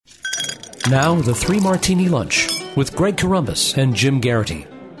Now, the Three Martini Lunch with Greg Corombos and Jim Geraghty.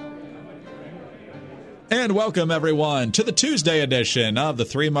 And welcome, everyone, to the Tuesday edition of the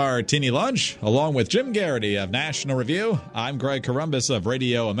Three Martini Lunch. Along with Jim Geraghty of National Review, I'm Greg Corombos of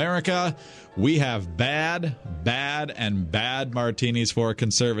Radio America. We have bad martinis for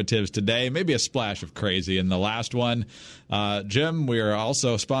conservatives today. Maybe a splash of crazy in the last one. Jim, we are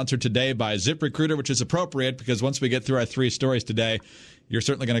also sponsored today by ZipRecruiter, which is appropriate because once we get through our three stories today, you're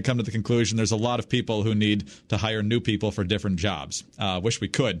certainly going to come to the conclusion there's a lot of people who need to hire new people for different jobs. Wish we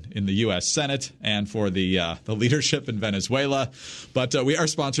could in the U.S. Senate and for the leadership in Venezuela. But we are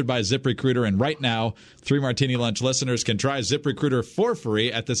sponsored by ZipRecruiter, and right now, Three Martini Lunch listeners can try ZipRecruiter for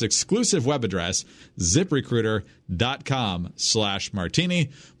free at this exclusive web address, ZipRecruiter.com/martini.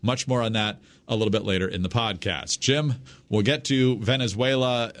 Much more on that a little bit later in the podcast. Jim, we'll get to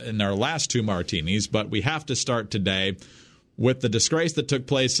Venezuela in our last two martinis, but we have to start today with the disgrace that took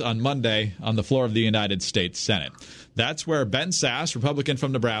place on Monday on the floor of the United States Senate. That's where Ben Sasse, Republican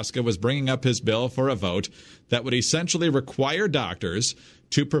from Nebraska, was bringing up his bill for a vote that would essentially require doctors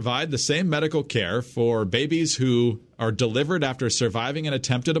to provide the same medical care for babies who are delivered after surviving an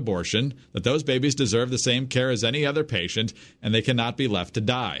attempted abortion, that those babies deserve the same care as any other patient, and they cannot be left to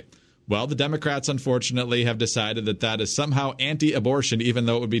die. Well, the Democrats, unfortunately, have decided that that is somehow anti-abortion, even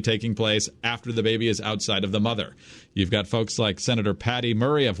though it would be taking place after the baby is outside of the mother. You've got folks like Senator Patty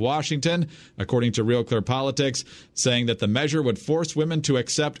Murray of Washington, according to Real Clear Politics, saying that the measure would force women to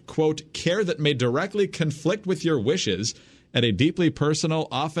accept, quote, care that may directly conflict with your wishes at a deeply personal,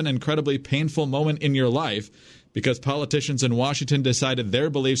 often incredibly painful moment in your life, because politicians in Washington decided their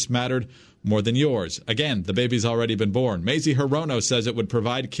beliefs mattered more than yours. Again, the baby's already been born. Mazie Hirono says it would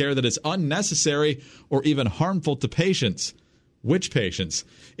provide care that is unnecessary or even harmful to patients. Which patients?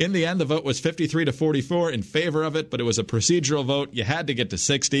 In the end, the vote was 53 to 44 in favor of it, but it was a procedural vote. You had to get to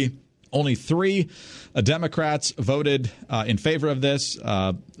 60. Only three Democrats voted in favor of this.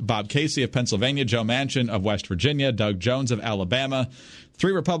 Bob Casey of Pennsylvania, Joe Manchin of West Virginia, Doug Jones of Alabama.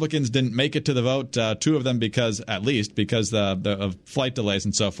 Three Republicans didn't make it to the vote, two of them because of flight delays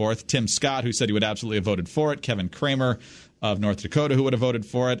and so forth. Tim Scott, who said he would absolutely have voted for it. Kevin Kramer of North Dakota, who would have voted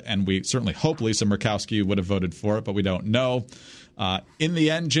for it. And we certainly hope Lisa Murkowski would have voted for it, but we don't know. In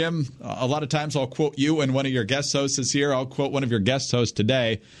the end, Jim, a lot of times I'll quote you when one of your guest hosts is here. I'll quote one of your guest hosts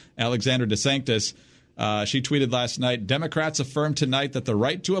today, Alexandra DeSanctis. She tweeted last night, Democrats affirmed tonight that the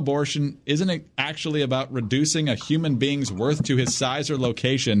right to abortion isn't actually about reducing a human being's worth to his size or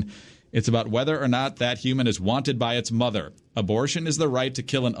location. It's about whether or not that human is wanted by its mother. Abortion is the right to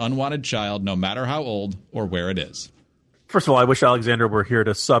kill an unwanted child, no matter how old or where it is. First of all, I wish Alexandra were here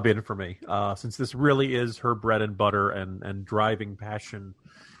to sub in for me, since this really is her bread and butter and driving passion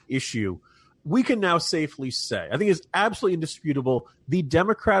issue. We can now safely say, I think it's absolutely indisputable, the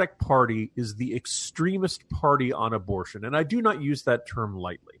Democratic Party is the extremist party on abortion. And I do not use that term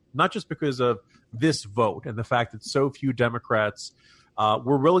lightly, not just because of this vote and the fact that so few Democrats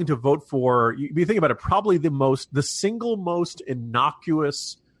were willing to vote for, you think about it, probably the single most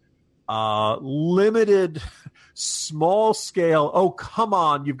innocuous, limited, small scale, oh, come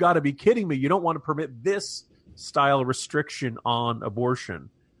on, you've got to be kidding me. You don't want to permit this style of restriction on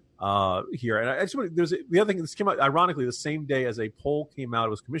abortion. Here. And I just want the other thing, this came out ironically the same day as a poll came out. It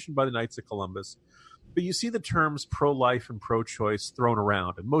was commissioned by the Knights of Columbus. But you see the terms pro-life and pro-choice thrown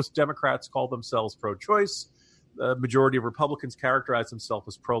around. And most Democrats call themselves pro-choice. The majority of Republicans characterize themselves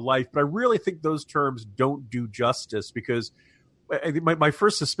as pro-life. But I really think those terms don't do justice because my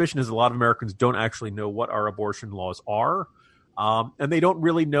first suspicion is a lot of Americans don't actually know what our abortion laws are. And they don't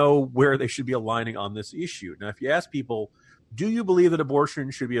really know where they should be aligning on this issue. Now, if you ask people, do you believe that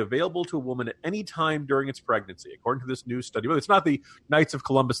abortion should be available to a woman at any time during its pregnancy? According to this new study, well, it's not the Knights of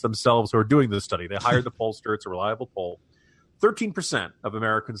Columbus themselves who are doing this study. They hired the pollster. It's a reliable poll. 13% of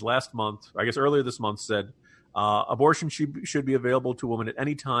Americans last month, I guess earlier this month, said abortion should be available to a woman at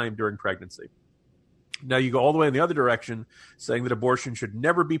any time during pregnancy. Now you go all the way in the other direction, saying that abortion should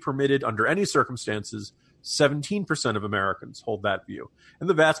never be permitted under any circumstances. 17% of Americans hold that view. And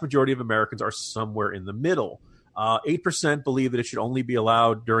the vast majority of Americans are somewhere in the middle. 8% believe that it should only be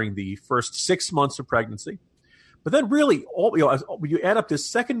allowed during the first 6 months of pregnancy. But then really, when you add up this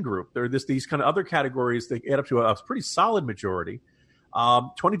second group, there are these kind of other categories that add up to a pretty solid majority.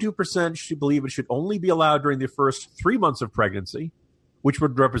 22% should believe it should only be allowed during the first 3 months of pregnancy, which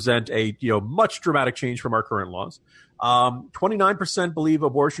would represent a much dramatic change from our current laws. 29% believe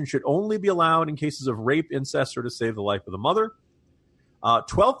abortion should only be allowed in cases of rape, incest, or to save the life of the mother.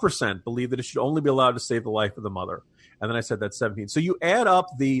 12% believe that it should only be allowed to save the life of the mother. And then I said that's 17. So you add up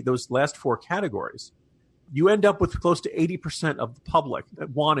those last four categories. you end up with close to 80% of the public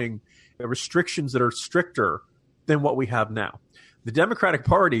wanting restrictions that are stricter than what we have now. The Democratic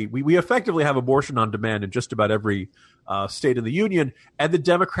Party, we effectively have abortion on demand in just about every state in the union, and the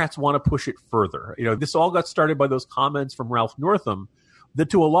Democrats want to push it further. This all got started by those comments from Ralph Northam that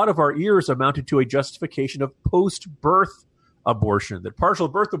to a lot of our ears amounted to a justification of post-birth abortion, that partial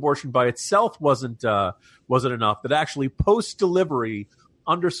birth abortion by itself wasn't enough, that actually post-delivery,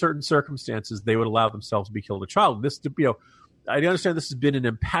 under certain circumstances, they would allow themselves to be killed a child. This, I understand this has been an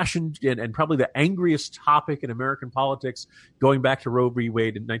impassioned and probably the angriest topic in American politics going back to Roe v.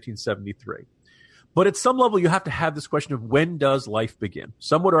 Wade in 1973. But at some level, you have to have this question of when does life begin?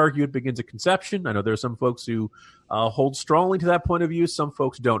 Some would argue it begins at conception. I know there are some folks who hold strongly to that point of view. Some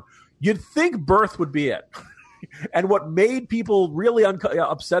folks don't. You'd think birth would be it. And what made people really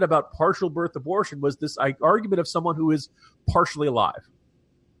upset about partial birth abortion was this argument of someone who is partially alive.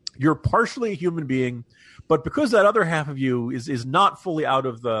 You're partially a human being, but because that other half of you is not fully out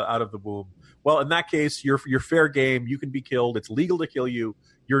of the womb, well, in that case, you're fair game. You can be killed. It's legal to kill you.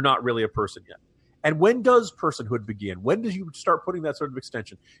 You're not really a person yet. And when does personhood begin? When do you start putting that sort of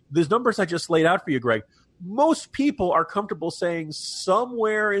extension? Those numbers I just laid out for you, Greg, most people are comfortable saying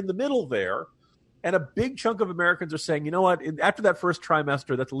somewhere in the middle there, and a big chunk of Americans are saying, you know what, after that first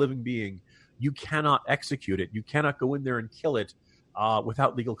trimester, that's a living being. You cannot execute it. You cannot go in there and kill it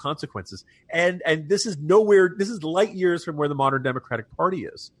without legal consequences. And this is light years from where the modern Democratic Party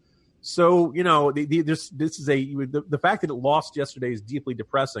is. So, the fact that it lost yesterday is deeply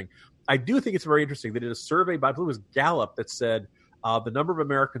depressing. I do think it's very interesting. They did a survey by, I believe it was Gallup, that said the number of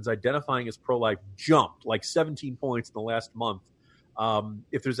Americans identifying as pro-life jumped like 17 points in the last month.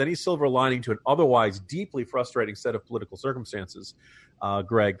 If there's any silver lining to an otherwise deeply frustrating set of political circumstances,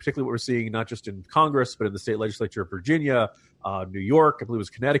 Greg, particularly what we're seeing not just in Congress, but in the state legislature of Virginia, New York, I believe it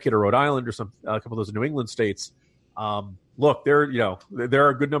was Connecticut or Rhode Island or a couple of those New England states. Look, there are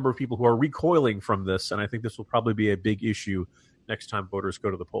a good number of people who are recoiling from this, and I think this will probably be a big issue next time voters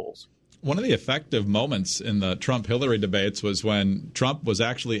go to the polls. One of the effective moments in the Trump-Hillary debates was when Trump was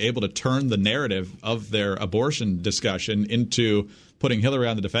actually able to turn the narrative of their abortion discussion into putting Hillary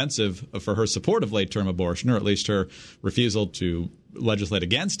on the defensive for her support of late-term abortion, or at least her refusal to legislate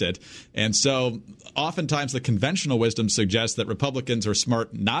against it. And so oftentimes the conventional wisdom suggests that Republicans are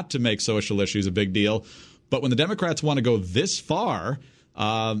smart not to make social issues a big deal. But when the Democrats want to go this far,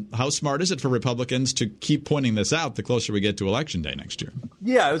 how smart is it for Republicans to keep pointing this out the closer we get to Election Day next year?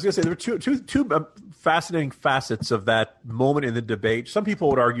 Yeah, I was going to say there were two fascinating facets of that moment in the debate. Some people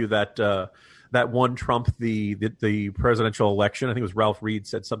would argue that that won Trump the presidential election. I think it was Ralph Reed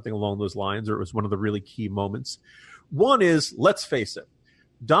said something along those lines, or it was one of the really key moments. One is, let's face it,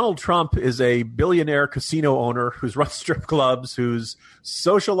 Donald Trump is a billionaire casino owner who's run strip clubs, whose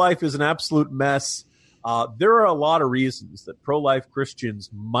social life is an absolute mess. There are a lot of reasons that pro-life Christians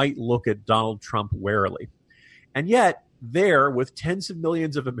might look at Donald Trump warily. And yet, there, with tens of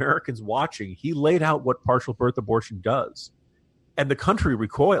millions of Americans watching, he laid out what partial birth abortion does. And the country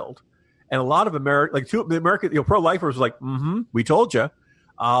recoiled. And a lot of pro-lifers were like, we told you.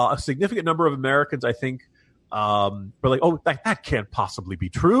 A significant number of Americans, I think, were like, oh, that can't possibly be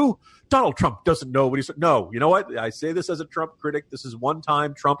true. Donald Trump doesn't know what he said. No, you know what? I say this as a Trump critic. This is one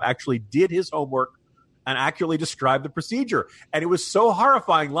time Trump actually did his homework and accurately described the procedure. And it was so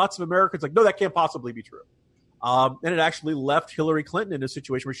horrifying. Lots of Americans like, no, that can't possibly be true. And it actually left Hillary Clinton in a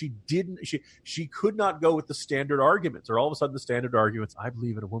situation where she could not go with the standard arguments, or all of a sudden the standard arguments, I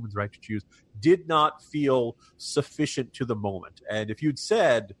believe in a woman's right to choose, did not feel sufficient to the moment. And if you'd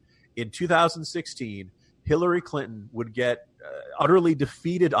said in 2016, Hillary Clinton would get utterly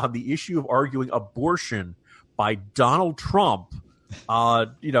defeated on the issue of arguing abortion by Donald Trump,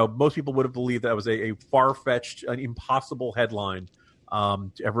 most people would have believed that was a far-fetched, an impossible headline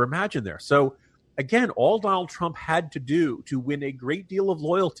to ever imagine there. So, again, all Donald Trump had to do to win a great deal of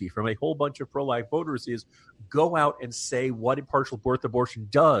loyalty from a whole bunch of pro-life voters is go out and say what a partial birth abortion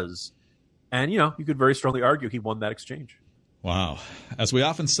does. And, you could very strongly argue he won that exchange. Wow. As we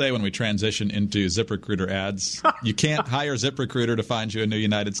often say when we transition into ZipRecruiter ads, you can't hire ZipRecruiter to find you a new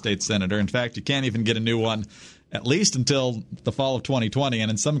United States senator. In fact, you can't even get a new one at least until the fall of 2020,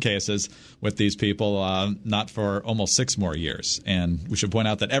 and in some cases with these people, not for almost 6 more years. And we should point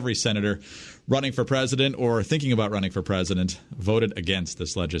out that every senator running for president or thinking about running for president voted against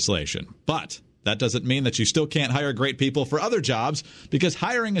this legislation. But that doesn't mean that you still can't hire great people for other jobs, because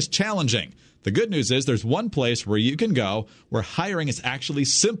hiring is challenging. The good news is there's one place where you can go where hiring is actually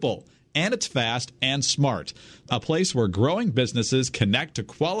simple, and it's fast and smart. A place where growing businesses connect to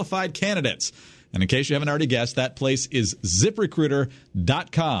qualified candidates. And in case you haven't already guessed, that place is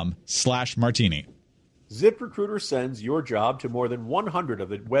ZipRecruiter.com/Martini. ZipRecruiter sends your job to more than 100 of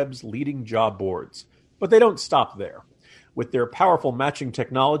the web's leading job boards. But they don't stop there. With their powerful matching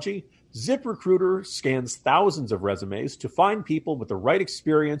technology, ZipRecruiter scans thousands of resumes to find people with the right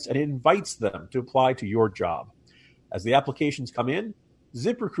experience and invites them to apply to your job. As the applications come in,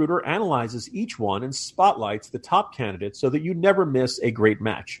 ZipRecruiter analyzes each one and spotlights the top candidates so that you never miss a great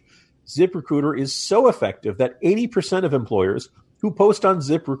match. ZipRecruiter is so effective that 80% of employers who post on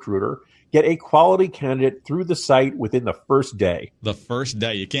ZipRecruiter get a quality candidate through the site within the first day. The first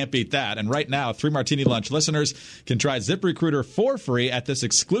day. You can't beat that. And right now, 3 Martini Lunch listeners can try ZipRecruiter for free at this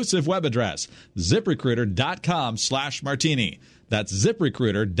exclusive web address, ZipRecruiter.com/martini. That's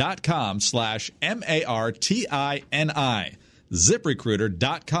ZipRecruiter.com/MARTINI.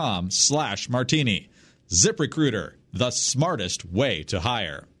 ZipRecruiter.com/martini. ZipRecruiter, the smartest way to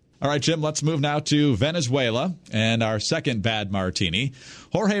hire. All right, Jim, let's move now to Venezuela and our second bad martini.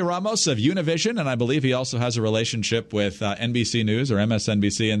 Jorge Ramos of Univison, and I believe he also has a relationship with NBC News or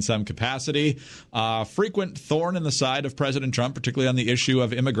MSNBC in some capacity. Frequent thorn in the side of President Trump, particularly on the issue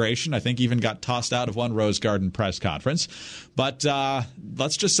of immigration. I think even got tossed out of one Rose Garden press conference. But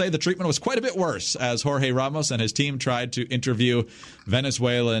let's just say the treatment was quite a bit worse as Jorge Ramos and his team tried to interview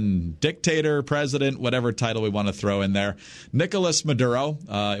Venezuelan dictator, president, whatever title we want to throw in there, Nicolas Maduro.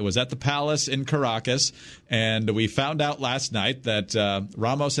 It was at the palace in Caracas, and we found out last night that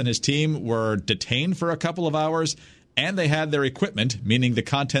Ramos and his team were detained for a couple of hours, and they had their equipment, meaning the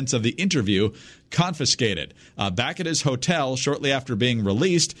contents of the interview, confiscated. Back at his hotel, shortly after being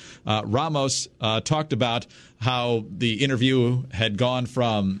released, Ramos talked about how the interview had gone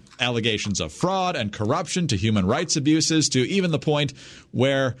from allegations of fraud and corruption to human rights abuses to even the point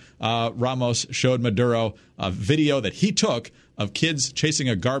where Ramos showed Maduro a video that he took of kids chasing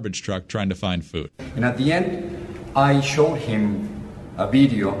a garbage truck trying to find food. And at the end, I showed him a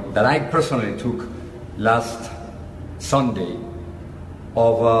video that I personally took last Sunday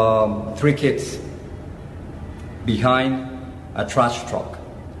of 3 kids behind a trash truck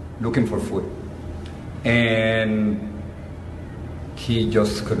looking for food. And he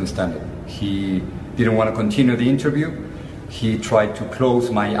just couldn't stand it. He didn't want to continue the interview. He tried to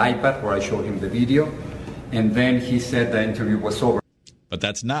close my iPad where I showed him the video. And then he said the interview was over. But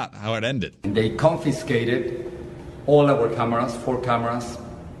that's not how it ended. And they confiscated all our cameras, 4 cameras,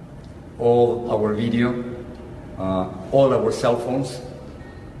 all our video, all our cell phones,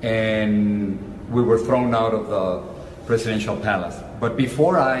 and we were thrown out of the presidential palace. But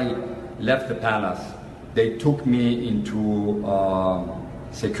before I left the palace, they took me into a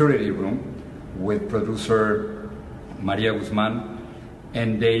security room with producer Maria Guzman,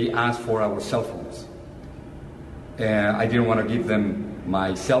 and they asked for our cell phones. I didn't want to give them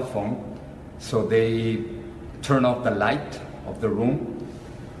my cell phone, so they turned off the light of the room,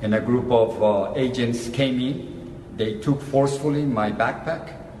 and a group of agents came in. They took forcefully my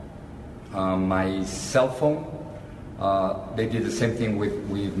backpack, my cell phone. They did the same thing with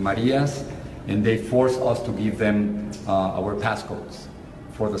Maria's, and they forced us to give them our passcodes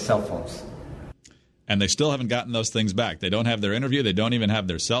for the cell phones. And they still haven't gotten those things back. They don't have their interview. They don't even have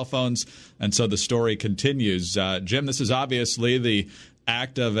their cell phones. And so the story continues. Jim, this is obviously the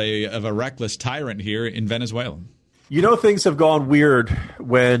act of a reckless tyrant here in Venezuela. You know, things have gone weird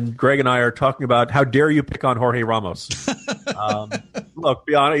when Greg and I are talking about how dare you pick on Jorge Ramos. Look,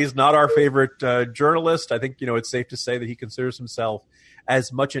 be honest, he's not our favorite journalist. I think, it's safe to say that he considers himself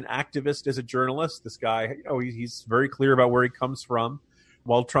as much an activist as a journalist. This guy, he's very clear about where he comes from.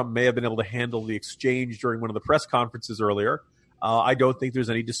 While Trump may have been able to handle the exchange during one of the press conferences earlier, I don't think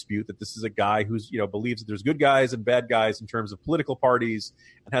there's any dispute that this is a guy who's, believes that there's good guys and bad guys in terms of political parties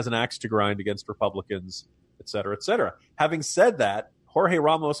and has an axe to grind against Republicans, et cetera, et cetera. Having said that, Jorge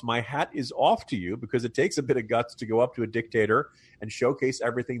Ramos, my hat is off to you because it takes a bit of guts to go up to a dictator and showcase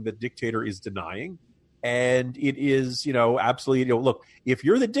everything the dictator is denying. And it is, absolutely, look, if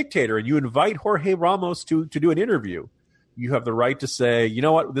you're the dictator and you invite Jorge Ramos to do an interview, you have the right to say, you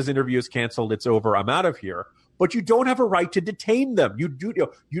know what, this interview is canceled, it's over, I'm out of here. But you don't have a right to detain them. You do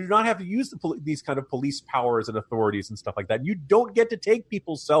not have to use these kind of police powers and authorities and stuff like that. You don't get to take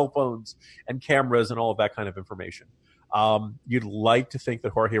people's cell phones and cameras and all of that kind of information. You'd like to think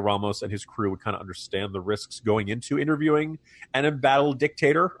that Jorge Ramos and his crew would kind of understand the risks going into interviewing an embattled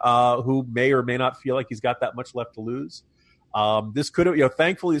dictator who may or may not feel like he's got that much left to lose. This could have,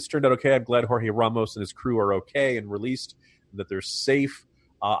 thankfully, it's turned out okay. I'm glad Jorge Ramos and his crew are okay and released, that they're safe.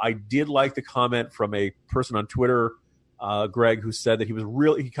 I did like the comment from a person on Twitter, Greg, who said that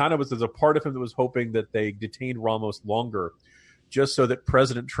there's a part of him that was hoping that they detained Ramos longer just so that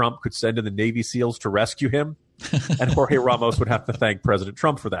President Trump could send in the Navy SEALs to rescue him. And Jorge Ramos would have to thank President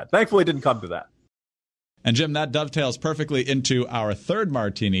Trump for that. Thankfully, it didn't come to that. And, Jim, that dovetails perfectly into our third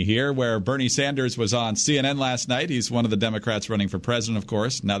martini here, where Bernie Sanders was on CNN last night. He's one of the Democrats running for president, of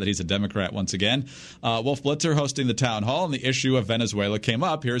course, now that he's a Democrat once again. Wolf Blitzer hosting the town hall, and the issue of Venezuela came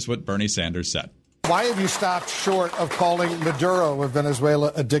up. Here's what Bernie Sanders said. Why have you stopped short of calling Maduro of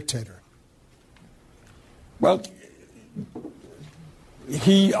Venezuela a dictator? Well,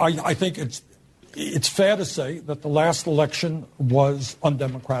 I think it's fair to say that the last election was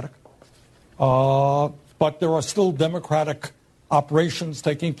undemocratic. But there are still democratic operations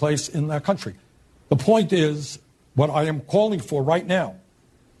taking place in that country. The point is, what I am calling for right now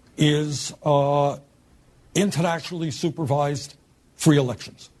is internationally supervised free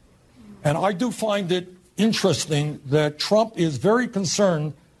elections. And I do find it interesting that Trump is very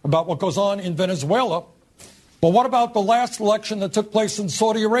concerned about what goes on in Venezuela. But what about the last election that took place in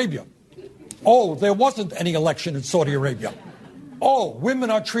Saudi Arabia? Oh, there wasn't any election in Saudi Arabia. Oh, women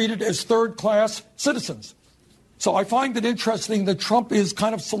are treated as third-class citizens. So I find it interesting that Trump is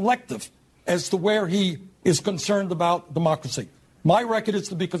kind of selective as to where he is concerned about democracy. My record is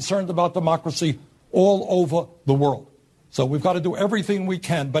to be concerned about democracy all over the world. So we've got to do everything we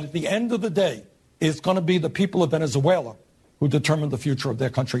can. But at the end of the day, it's going to be the people of Venezuela who determine the future of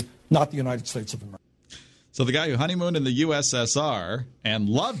their country, not the United States of America. So the guy who honeymooned in the USSR and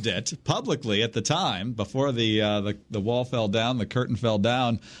loved it publicly at the time, before the wall fell down, the curtain fell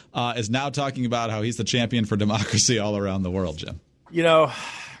down, is now talking about how he's the champion for democracy all around the world, Jim. You know,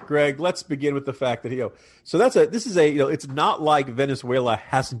 Greg, let's begin with the fact that, it's not like Venezuela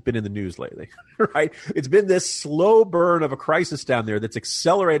hasn't been in the news lately, right? It's been this slow burn of a crisis down there that's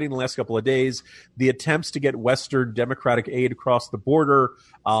accelerating the last couple of days. The attempts to get Western democratic aid across the border.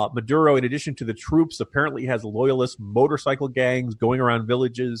 Maduro, in addition to the troops, apparently has loyalist motorcycle gangs going around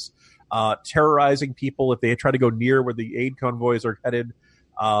villages, terrorizing people if they try to go near where the aid convoys are headed.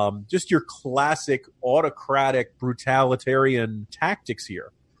 Just your classic autocratic, brutalitarian tactics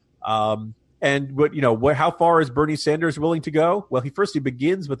here. How far is Bernie Sanders willing to go? Well, he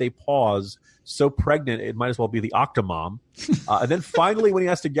begins with a pause so pregnant it might as well be the Octomom. And then finally, when he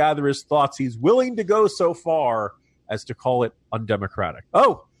has to gather his thoughts, he's willing to go so far as to call it undemocratic.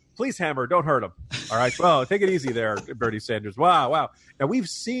 Oh, please, Hammer, don't hurt him. All right. Well, take it easy there, Bernie Sanders. Wow. Now, we've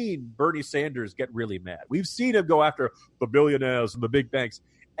seen Bernie Sanders get really mad. We've seen him go after the billionaires and the big banks.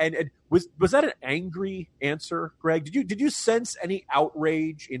 And was that an angry answer, Greg? Did you sense any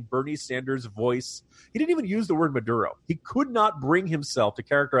outrage in Bernie Sanders' voice? He didn't even use the word Maduro. He could not bring himself to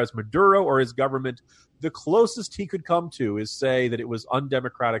characterize Maduro or his government. The closest he could come to is say that it was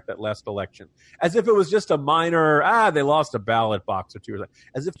undemocratic, that last election, as if it was just a minor, they lost a ballot box or two,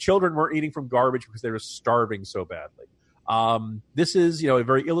 as if children weren't eating from garbage because they were starving so badly. This is, a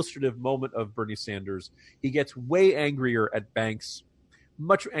very illustrative moment of Bernie Sanders. He gets way angrier at banks,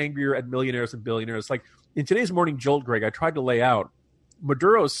 much angrier at millionaires and billionaires. Like in today's Morning Jolt, Greg, I tried to lay out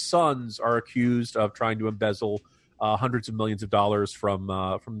Maduro's sons are accused of trying to embezzle hundreds of millions of dollars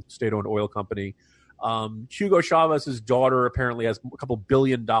from state-owned oil company. Hugo Chavez's daughter apparently has a couple $1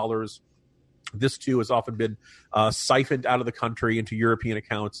 billion. This too has often been siphoned out of the country into European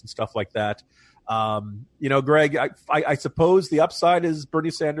accounts and stuff like that. Greg, I suppose the upside is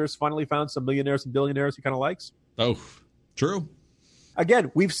Bernie Sanders finally found some millionaires and billionaires he kind of likes. Oh, true.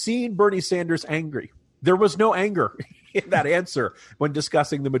 Again, we've seen Bernie Sanders angry. There was no anger in that answer when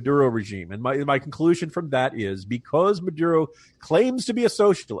discussing the Maduro regime. And my conclusion from that is because Maduro claims to be a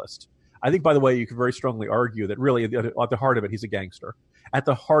socialist, I think, by the way, you could very strongly argue that really at the heart of it, he's a gangster. At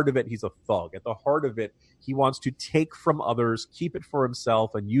the heart of it, he's a thug. At the heart of it, he wants to take from others, keep it for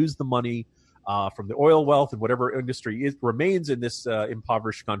himself, and use the money from the oil wealth and whatever industry remains in this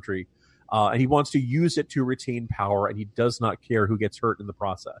impoverished country. And he wants to use it to retain power, and he does not care who gets hurt in the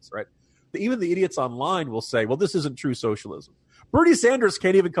process, right? Even the idiots online will say, well, this isn't true socialism. Bernie Sanders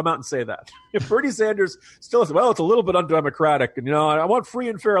can't even come out and say that. If Bernie Sanders still says, well, it's a little bit undemocratic, and, I want free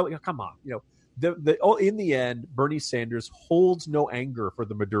and fair. Come on. In the end, Bernie Sanders holds no anger for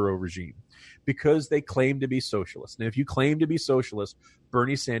the Maduro regime because they claim to be socialist. And if you claim to be socialist,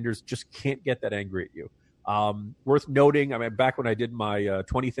 Bernie Sanders just can't get that angry at you. Worth noting, back when I did my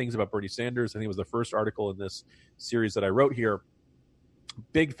 20 things about Bernie Sanders, I think it was the first article in this series that I wrote here.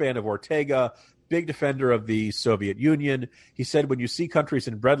 Big fan of Ortega, big defender of the Soviet Union. He said, when you see countries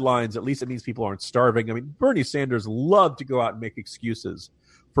in bread lines, at least it means people aren't starving. Bernie Sanders loved to go out and make excuses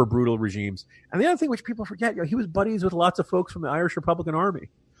for brutal regimes. And the other thing which people forget, he was buddies with lots of folks from the Irish Republican Army.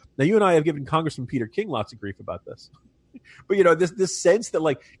 Now, you and I have given Congressman Peter King lots of grief about this. But, this sense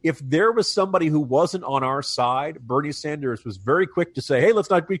that, if there was somebody who wasn't on our side, Bernie Sanders was very quick to say, hey, let's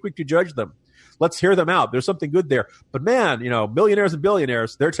not be quick to judge them. Let's hear them out. There's something good there. But, man, millionaires and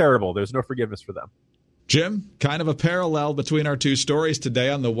billionaires, they're terrible. There's no forgiveness for them. Jim, kind of a parallel between our two stories today.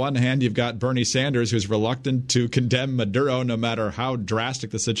 On the one hand, you've got Bernie Sanders, who's reluctant to condemn Maduro no matter how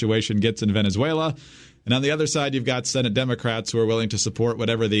drastic the situation gets in Venezuela. And on the other side, you've got Senate Democrats who are willing to support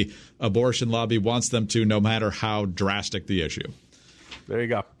whatever the abortion lobby wants them to, no matter how drastic the issue. There you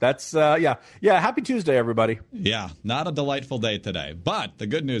go. That's, yeah. Happy Tuesday, everybody. Yeah, not a delightful day today. But the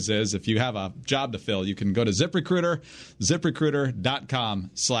good news is if you have a job to fill, you can go to ZipRecruiter,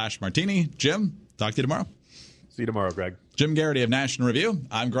 ZipRecruiter.com/Martini. Jim, talk to you tomorrow. See you tomorrow, Greg. Jim Geraghty of National Review.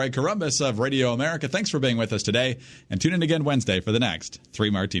 I'm Greg Corombos of Radio America. Thanks for being with us today. And tune in again Wednesday for the next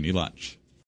 3 Martini Lunch.